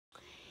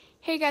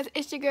Hey guys,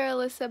 it's your girl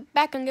Alyssa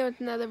back again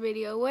with another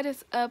video. What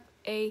is up,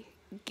 a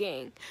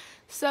gang?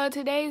 So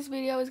today's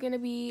video is gonna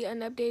be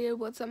an updated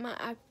what's on my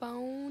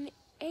iPhone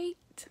 8.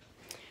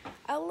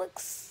 I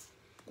looks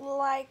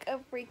like a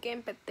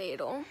freaking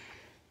potato.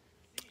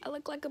 I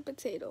look like a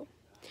potato,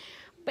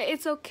 but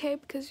it's okay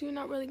because you're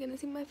not really gonna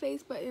see my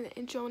face, but in the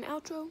intro and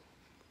outro.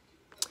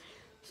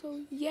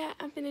 So yeah,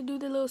 I'm gonna do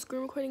the little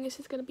screen recording. It's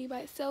just gonna be by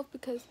itself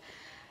because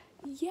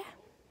yeah.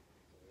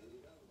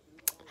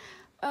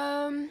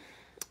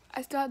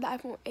 I still have the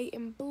iPhone 8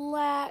 in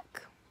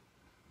black.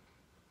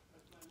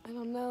 I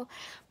don't know,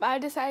 but I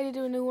decided to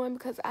do a new one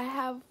because I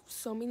have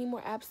so many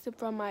more apps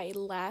from my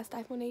last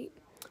iPhone 8.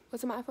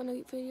 What's in my iPhone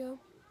 8 video?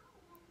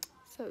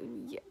 So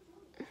yeah,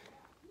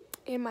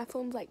 and my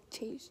phone's like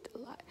changed a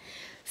lot.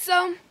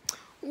 So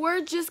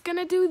we're just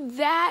gonna do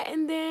that,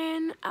 and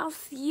then I'll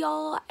see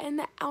y'all in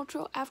the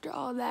outro after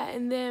all that.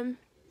 And then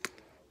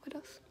what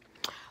else?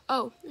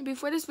 Oh,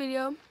 before this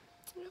video,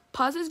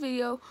 pause this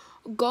video,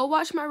 go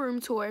watch my room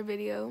tour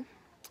video.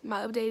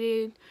 My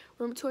updated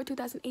room tour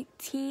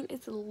 2018.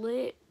 It's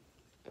lit.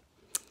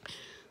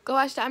 Go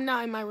watch that. I'm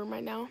not in my room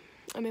right now.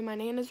 I'm in my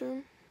Nana's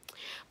room.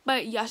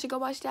 But y'all should go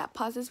watch that.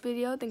 Pause this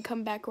video, then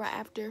come back right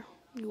after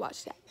you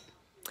watch that.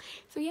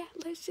 So yeah,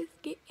 let's just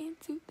get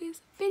into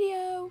this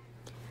video.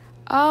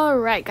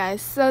 Alright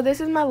guys, so this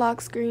is my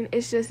lock screen.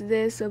 It's just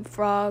this, a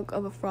frog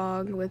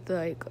with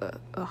like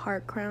a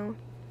heart crown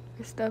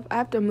and stuff. I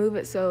have to move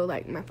it so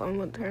like my phone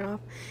won't turn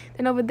off.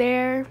 Then over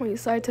there, when you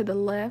slide to the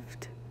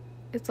left,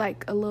 it's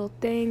like a little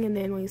thing, and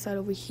then when you slide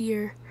over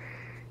here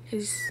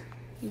is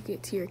you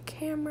get to your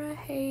camera.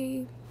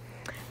 Hey,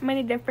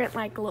 many different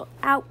like little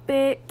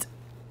outfit,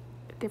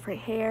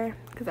 different hair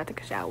because I took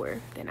a shower,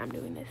 then I'm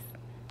doing this.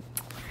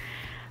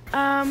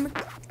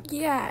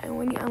 Yeah, and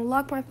when you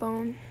unlock my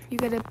phone, you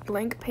get a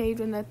blank page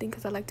with nothing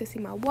because I like to see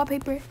my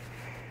wallpaper.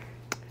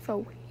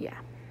 So yeah,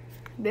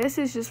 this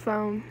is just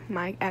from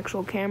my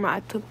actual camera. I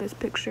took this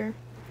picture.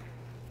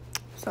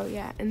 So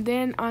yeah, and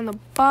then on the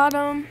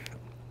bottom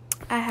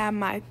I have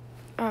my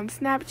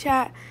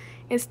Snapchat,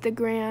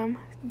 Instagram,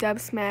 Dub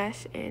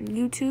Smash, and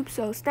YouTube.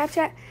 So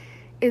Snapchat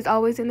is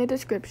always in the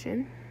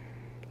description.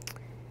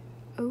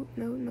 Oh,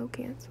 no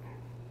cancel.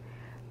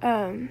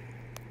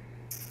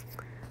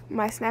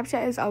 My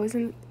Snapchat is always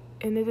in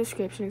the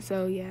description.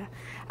 So yeah,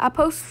 I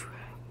post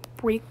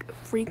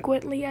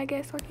frequently, I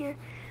guess, on here,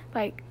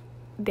 like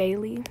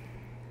daily,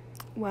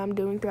 what I'm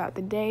doing throughout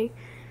the day.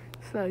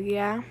 So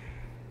yeah,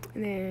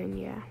 and then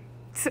yeah.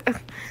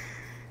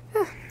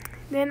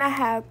 Then I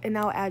have, and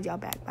I'll add y'all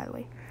back, by the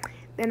way.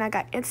 Then I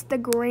got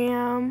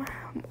Instagram.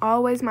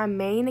 Always my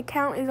main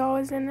account is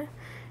always in the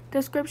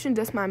description.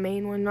 Just my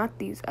main one, not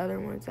these other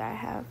ones that I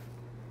have.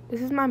 This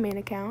is my main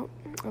account,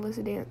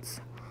 Alyssa Dance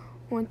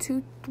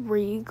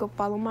 123. Go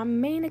follow my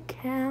main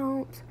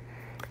account.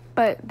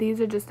 But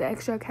these are just the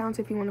extra accounts.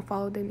 If you want to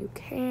follow them, you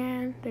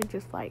can. They're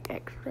just like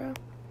extra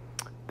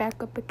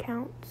backup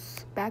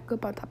accounts.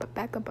 Backup on top of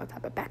backup on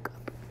top of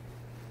backup.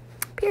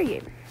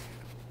 Period.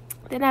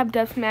 Then I have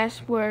Dub Smash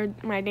for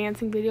my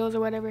dancing videos or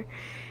whatever.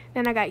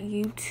 Then I got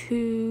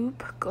YouTube.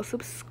 Go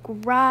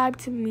subscribe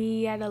to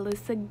me at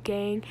Alyssa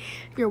Gang.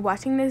 If you're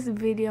watching this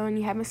video and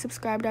you haven't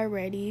subscribed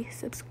already,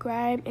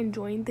 subscribe and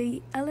join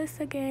the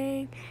Alyssa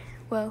Gang.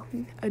 Well,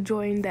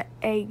 join the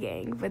A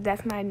Gang, but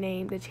that's my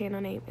name. The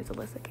channel name is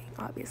Alyssa Gang,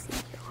 obviously.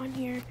 On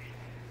here.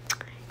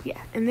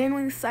 Yeah, and then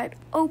when you slide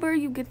over,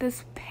 you get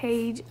this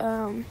page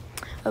of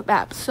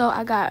apps. So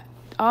I got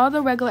all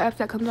the regular apps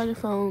that comes on your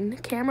phone: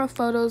 camera,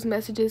 photos,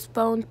 messages,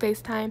 phone,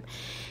 FaceTime,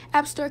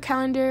 App Store,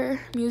 calendar,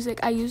 music.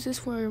 I use this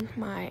for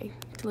to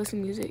listen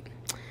to music.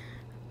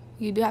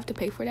 You do have to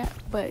pay for that,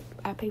 but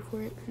I pay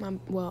for it.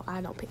 Well,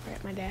 I don't pay for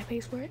it. My dad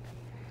pays for it.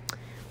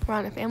 We're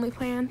on a family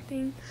plan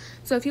thing.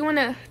 So if you want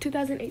a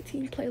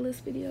 2018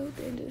 playlist video,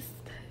 then just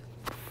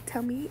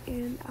tell me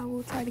and I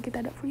will try to get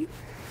that up for you.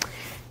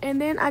 And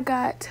then I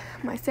got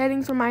my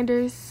settings,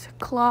 reminders,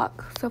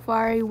 clock,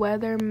 Safari,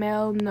 weather,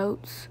 mail,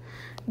 notes,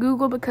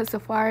 Google, because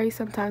Safari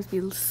sometimes be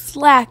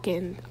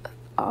slacking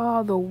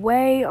all the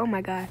way. Oh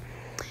my god.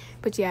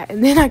 But yeah,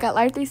 and then I got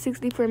Life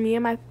 360 for me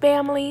and my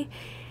family.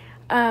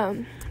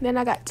 Then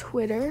I got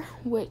Twitter,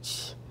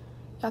 which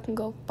y'all can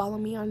go follow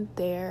me on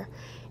there.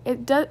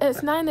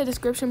 It's not in the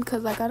description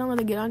because like I don't want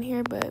to get on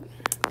here, but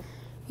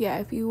yeah,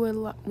 if you would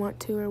want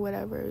to or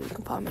whatever, you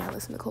can follow me at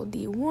Listen Nicole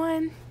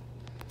D1.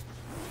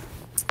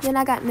 Then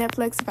I got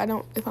Netflix. If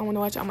I want to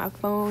watch it on my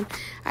phone,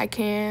 I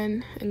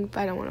can. And if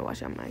I don't want to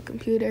watch it on my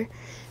computer.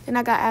 Then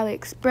I got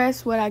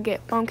AliExpress, what I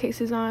get phone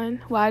cases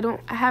on. Well,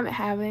 I haven't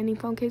had any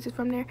phone cases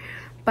from there,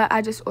 but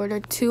I just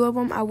ordered 2 of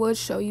them. I would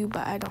show you,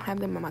 but I don't have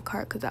them in my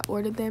cart because I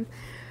ordered them.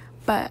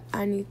 But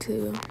I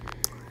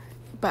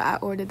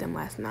ordered them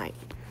last night.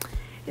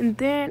 And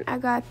then I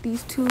got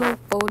these 2 little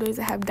folders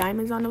that have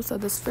diamonds on them. So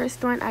this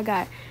first one, I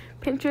got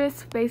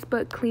Pinterest,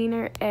 Facebook,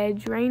 Cleaner,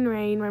 Edge, Rain,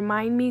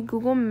 Remind Me,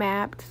 Google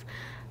Maps,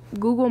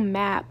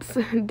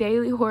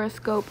 Daily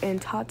Horoscope,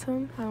 and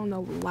Totem. I don't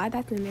know why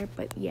that's in there,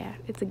 but yeah,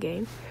 it's a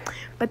game.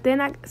 But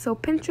then so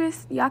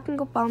Pinterest, y'all can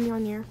go follow me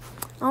on here.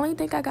 I only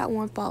think I got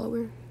 1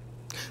 follower.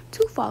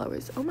 2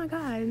 followers. Oh my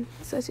god,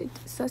 such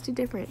a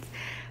difference.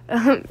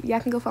 Y'all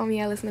can go follow me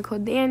at Listen Nicole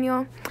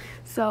Daniel.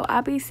 So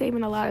I'll be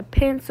saving a lot of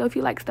pins. So if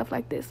you like stuff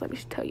like this, let me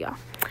tell y'all.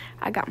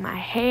 I got my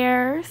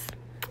hairs.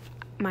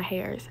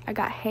 I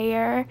got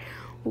hair,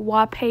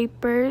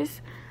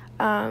 wallpapers,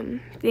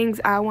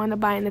 things I want to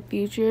buy in the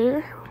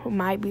future.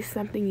 Might be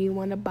something you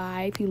want to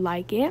buy if you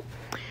like it.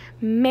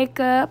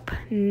 Makeup,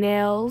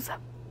 nails,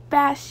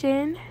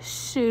 fashion,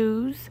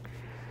 shoes,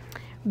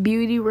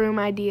 beauty room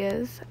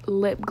ideas,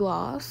 lip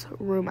gloss,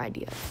 room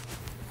ideas.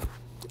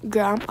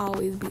 Girl, I'm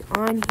always be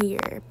on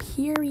here,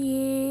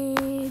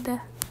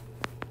 period.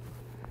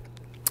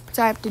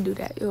 So I have to do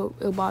that. It'll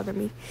bother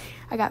me.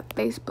 I got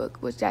Facebook,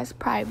 which that's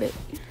private.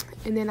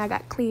 And then I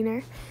got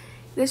cleaner.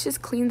 This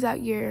just cleans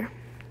out your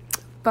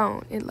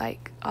phone and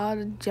like all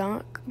the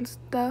junk and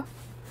stuff.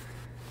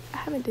 I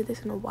haven't did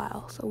this in a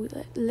while, so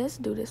let's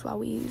do this while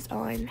we's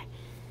on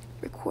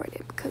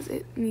recording, because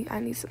I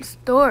need some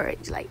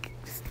storage, like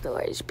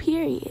storage,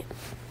 period.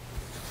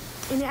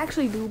 And it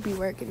actually do be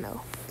working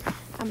though.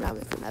 I'm not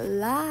even gonna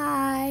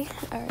lie.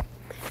 Alright,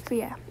 so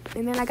yeah.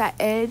 And then I got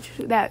Edge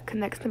that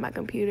connects to my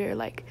computer,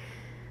 like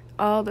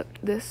all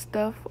this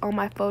stuff, all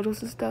my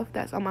photos and stuff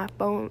that's on my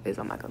phone is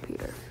on my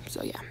computer.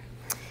 So yeah.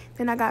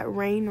 Then I got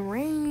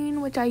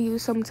Rain, which I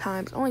use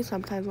sometimes, only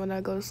sometimes when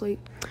I go to sleep.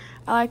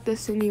 I like the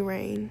City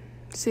Rain,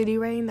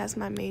 that's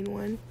my main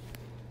one.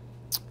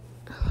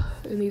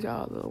 And these are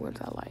all the ones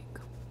I like,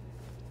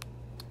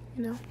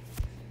 you know.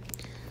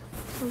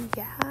 So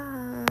yeah,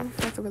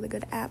 that's a really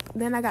good app.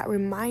 Then I got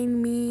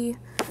Remind Me.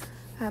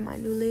 I have my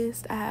new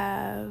list. I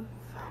have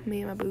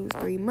me and my boo's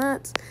 3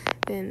 months,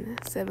 then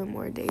 7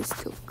 more days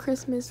till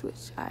Christmas,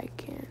 which I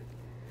can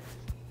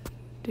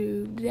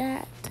do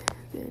that,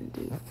 then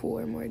do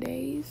 4 more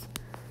days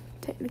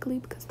technically,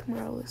 because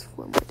tomorrow is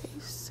 4 more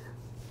days.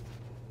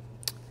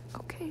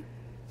 Okay,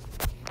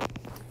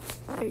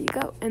 there you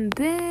go. And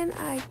then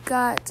I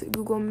got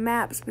Google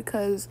Maps,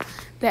 because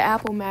the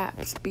Apple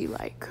Maps be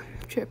like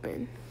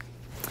tripping.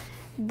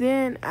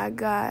 Then I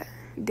got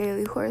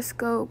Daily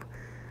Horoscope.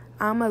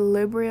 I'm a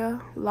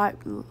Libra, I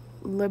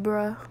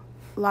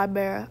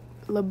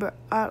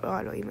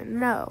don't even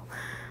know,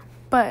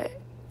 but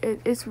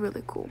it's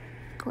really cool.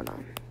 Hold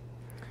on.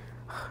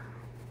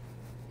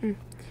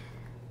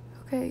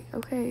 Okay.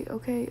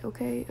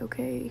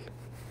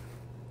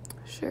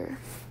 Sure.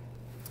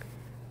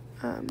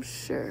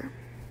 Sure.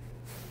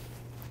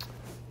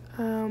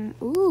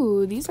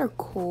 Ooh, these are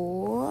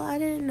cool. I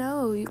didn't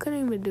know you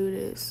couldn't even do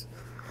this.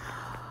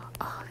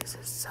 Oh, this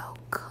is so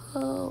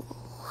cool.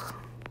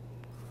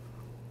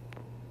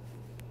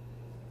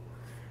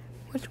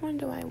 Which one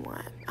do I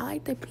want? I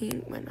like the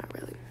pink, but not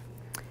really.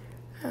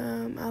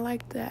 I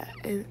like that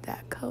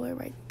color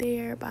right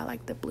there, but I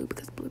like the blue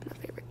because blue is my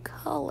favorite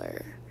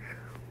color.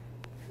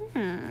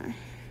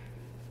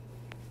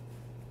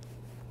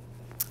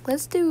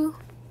 Let's do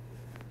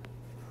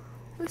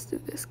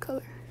this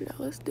color. No,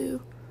 let's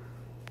do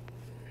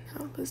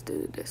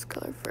this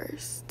color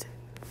first.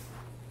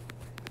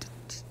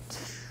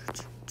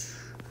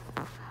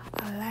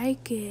 I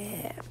like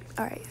it.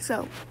 Alright,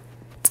 so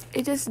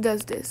it just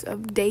does this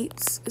of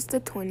dates. It's the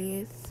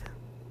 20th.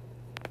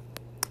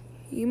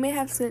 You may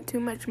have sent too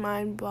much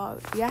mind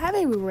blog. Yeah, I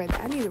haven't even read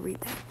that. I need to read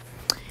that.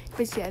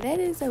 But yeah, that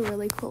is a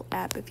really cool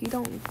app. If you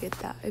don't get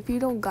that, if you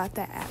don't got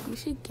that app, you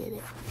should get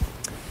it.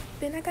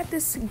 Then I got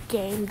this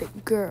game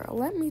that, girl,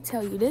 let me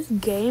tell you, this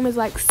game is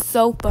like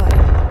so fun.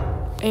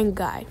 And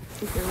guy,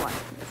 if you're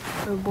watching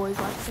this, or boys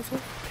watching this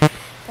one,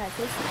 guys,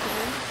 this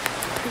game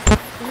is like,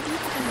 let me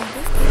tell you,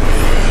 this game.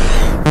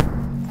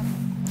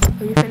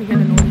 Oh, you're trying to hear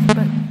the noise,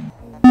 but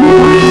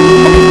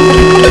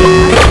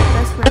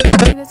best friend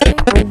play this game.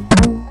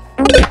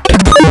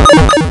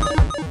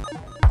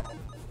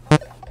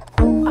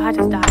 Oh, I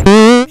just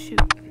died.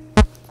 Shoot.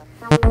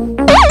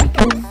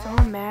 I get so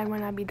mad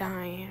when I be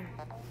dying.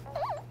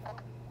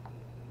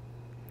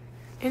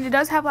 And it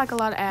does have like a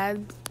lot of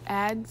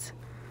ads.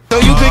 So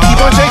you could keep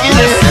on checking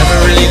it.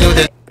 Never really knew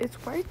that. It's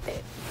worth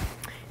it.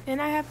 Then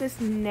I have this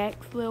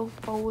next little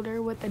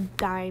folder with a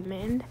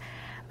diamond.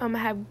 I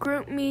have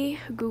GroupMe,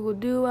 Google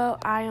Duo,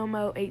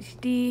 IMO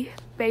HD,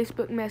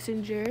 Facebook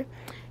Messenger,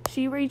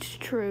 She Reads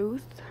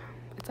Truth.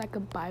 It's like a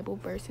Bible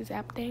verses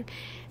app thing.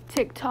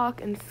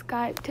 TikTok and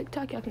Skype.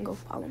 TikTok, y'all can go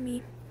follow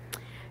me.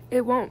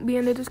 It won't be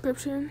in the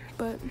description,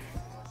 but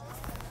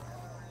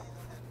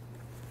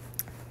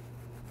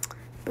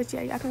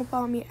yeah, y'all can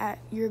follow me at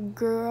your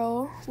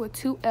girl with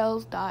 2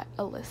 L's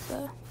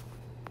Alyssa.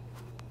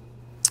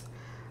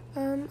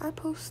 I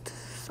post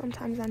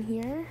sometimes on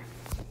here.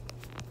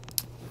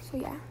 So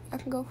yeah, I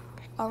can go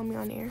follow me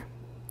on there.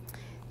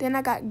 Then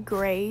I got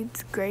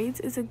Grades. Grades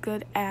is a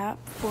good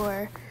app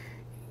for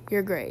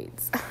your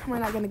grades. We're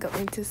not gonna go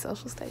into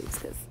social studies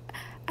because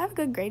I have a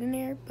good grade in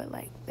there, but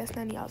like that's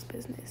none of y'all's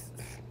business.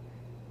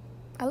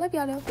 I love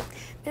y'all though.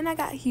 Then I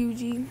got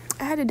Hugie.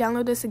 I had to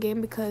download this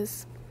again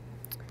because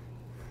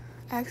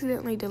I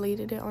accidentally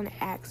deleted it on an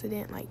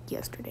accident like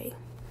yesterday.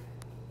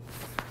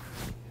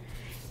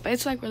 But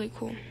it's like really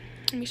cool.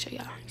 Let me show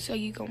y'all. So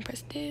you gonna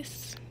press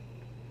this.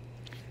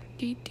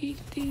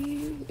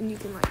 And you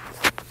can like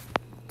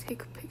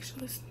take a picture.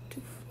 Let's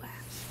do flash.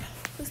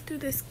 Let's do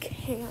this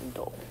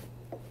candle.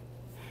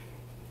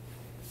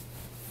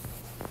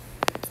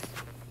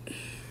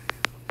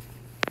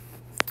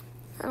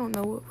 I don't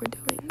know what we're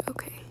doing.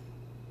 Okay.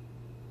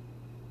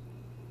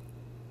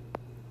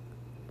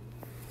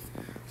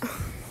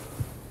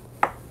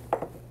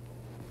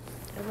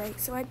 Alright,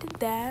 so I did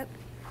that.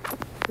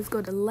 Let's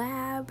go to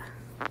lab.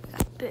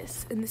 Got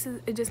this. And this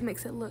is, it just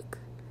makes it look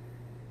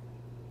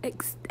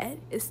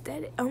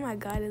aesthetic. Oh my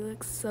god, it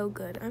looks so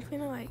good. I'm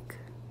gonna like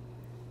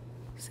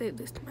save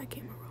this to my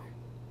camera roll.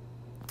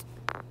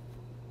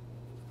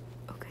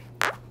 Okay.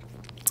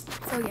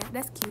 So yeah,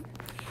 that's cute.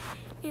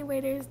 Anyway,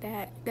 there's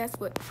that. That's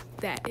what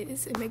that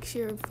is. It makes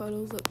your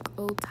photos look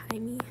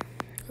old-timey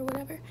or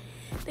whatever.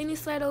 Then you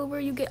slide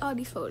over, you get all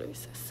these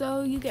photos.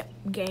 So you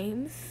get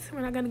games. We're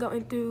not gonna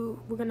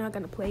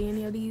play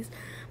any of these,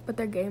 but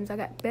they're games. I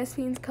got Best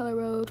Fiends, Color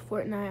Road,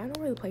 Fortnite. I don't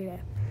really play that.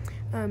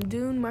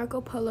 Dune, Marco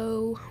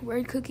Polo,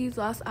 Word Cookies,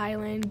 Lost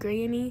Island,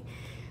 Granny,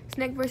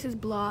 Snake vs.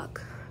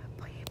 Block,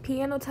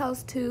 Piano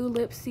Tiles 2,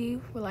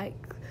 Lipsy for like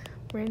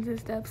friends and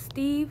stuff.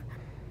 Steve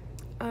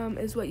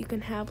is what you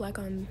can have like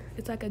on,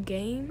 it's like a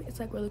game.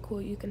 It's like really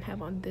cool. You can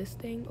have on this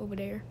thing over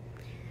there,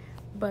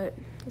 but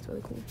it's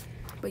really cool.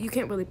 But you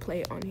can't really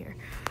play it on here.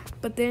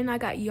 But then I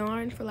got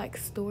Yarn for like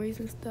stories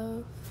and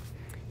stuff.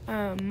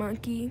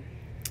 Monkey,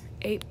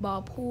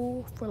 8-Ball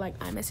Pool for like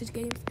iMessage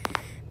games.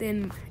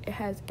 Then it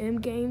has M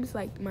games,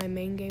 like my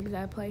main games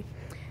that I play.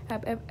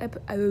 I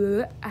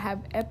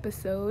have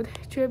Episode,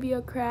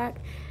 Trivia Crack,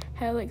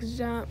 Helix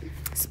Jump,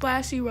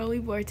 Splashy, Rolly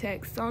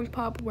Vortex, Song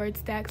Pop, Word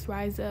Stacks,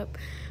 Rise Up,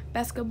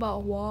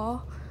 Basketball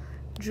Wall,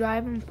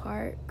 Drive and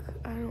Park.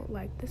 I don't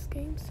like this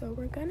game, so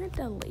we're gonna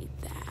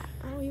delete that.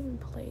 I don't even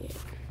play it.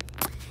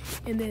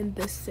 And then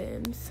The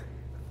Sims.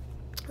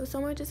 So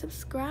someone just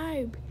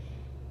subscribe.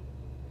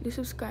 New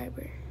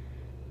subscriber.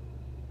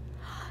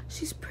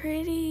 She's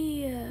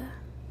pretty.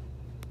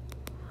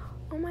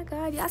 Oh my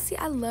god, y'all see,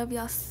 I love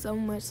y'all so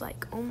much.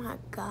 Like, oh my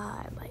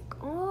god, like,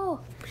 oh.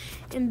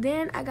 And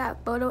then I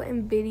got photo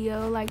and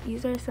video. Like,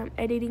 these are some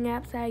editing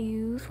apps I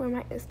use for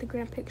my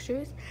Instagram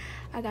pictures.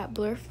 I got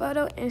Blur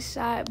Photo,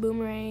 InShot,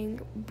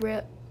 Boomerang,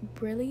 Briller,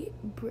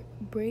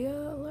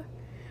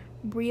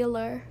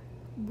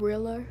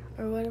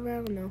 or whatever, I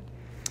don't know.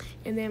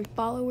 And then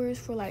followers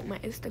for like my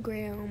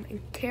Instagram, and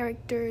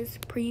characters,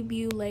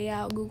 preview,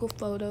 layout, Google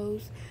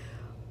Photos,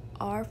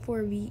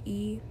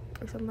 R4VE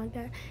or something like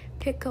that.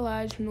 Pic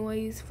collage,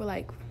 noise for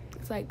like,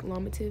 it's like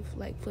Lomotive,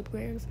 like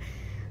flipgrams.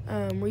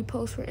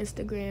 Repost for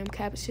Instagram,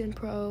 Caption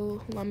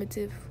Pro,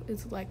 Lomotive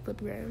is like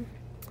flipgram.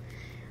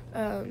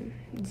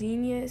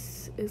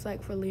 Genius is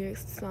like for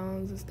lyrics,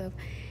 songs and stuff.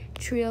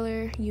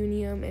 Trailer,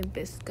 Unium, and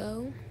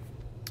Visco.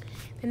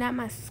 Then at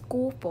my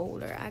school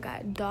folder, I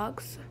got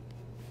docs.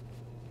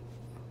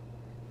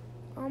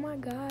 Oh my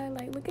god,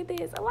 like look at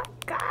this. Oh my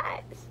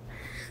gosh.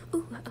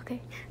 Ooh,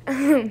 okay.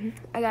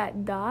 I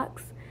got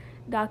docs,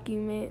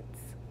 documents,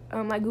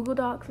 like Google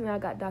Docs, and I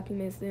got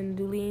documents in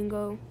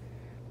Duolingo.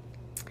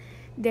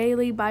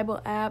 Daily,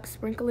 Bible app,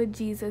 Sprinkle of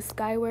Jesus,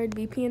 Skyward,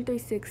 VPN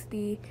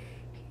 360,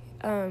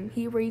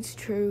 He Reads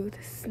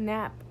Truth,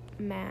 Snap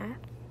Math,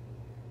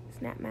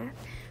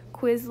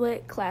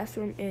 Quizlet,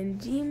 Classroom, and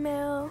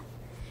Gmail.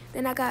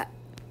 Then I got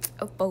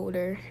a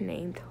folder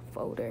named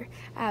Folder.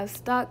 I have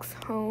stocks,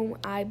 home,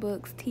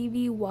 iBooks,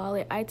 TV,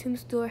 wallet, iTunes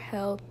Store,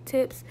 health,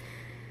 tips,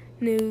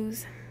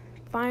 news,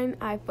 find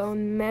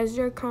iPhone,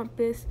 measure,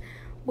 compass,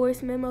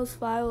 voice memos,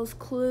 files,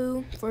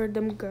 clue for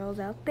them girls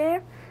out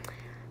there,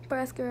 for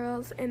us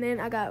girls. And then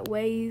I got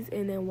Waze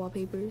and then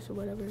wallpapers or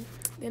whatever.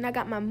 Then I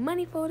got my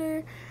money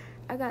folder.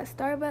 I got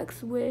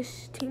Starbucks,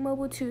 Wish,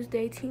 T-Mobile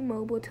Tuesday,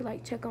 T-Mobile to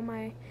like check on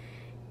my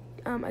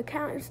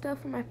account and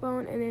stuff for my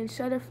phone, and then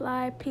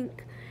Shutterfly,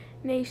 Pink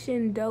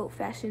Nation, Dope,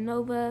 Fashion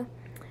Nova,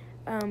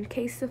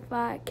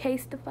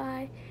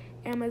 Casetify,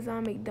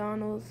 Amazon,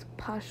 McDonald's,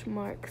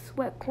 Poshmark,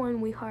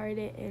 Sweatcoin, We Heart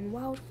It, and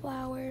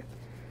Wildflower.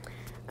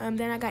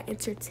 Then I got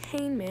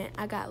entertainment.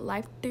 I got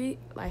Life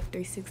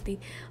 360,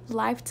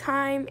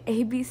 Lifetime,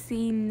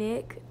 ABC,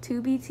 Nick,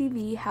 Tubi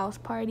TV, House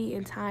Party,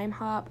 and Time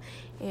Hop,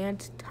 and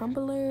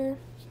Tumblr.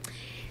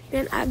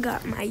 Then I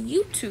got my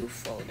YouTube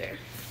folder.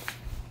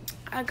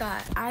 I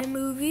got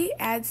iMovie,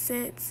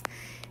 AdSense,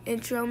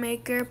 Intro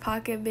Maker,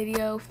 Pocket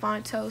Video,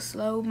 Fonto,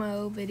 Slow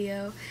Mo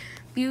Video,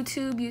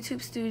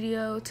 YouTube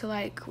Studio to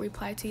like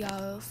reply to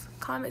y'all's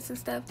comments and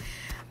stuff,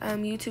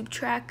 YouTube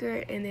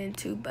Tracker, and then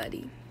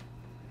TubeBuddy.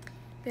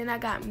 Then I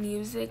got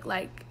music,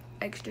 like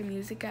extra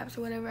music apps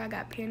or whatever. I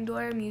got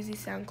Pandora, Music,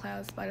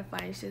 SoundCloud,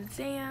 Spotify, and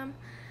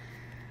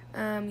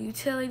Shazam.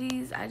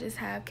 Utilities, I just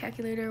have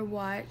Calculator,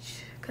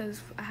 Watch,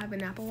 because I have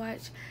an Apple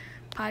Watch.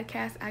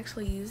 Podcast, I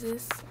actually use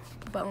this,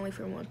 but only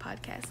for one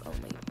podcast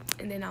only.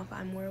 And then I'll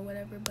find more or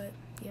whatever, but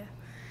yeah.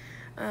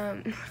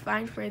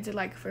 Find friends are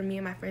like for me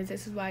and my friends.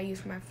 This is what I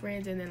use for my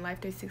friends. And then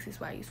Life 360 is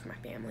what I use for my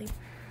family.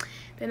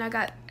 Then I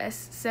got a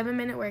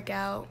 7-minute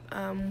workout,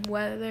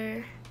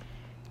 weather,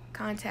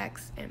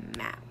 contacts, and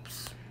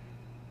maps.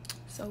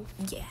 So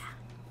yeah.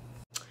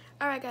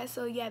 Alright guys,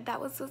 so yeah, that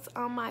was what's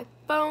on my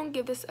phone.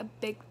 Give this a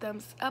big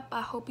thumbs up.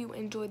 I hope you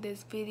enjoyed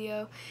this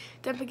video.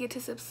 Don't forget to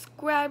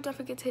subscribe. Don't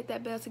forget to hit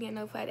that bell to get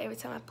notified every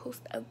time I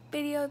post a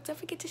video. Don't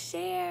forget to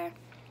share.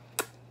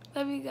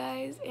 Love you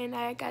guys, and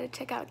I gotta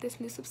check out this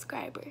new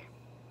subscriber.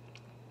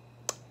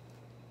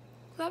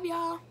 Love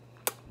y'all.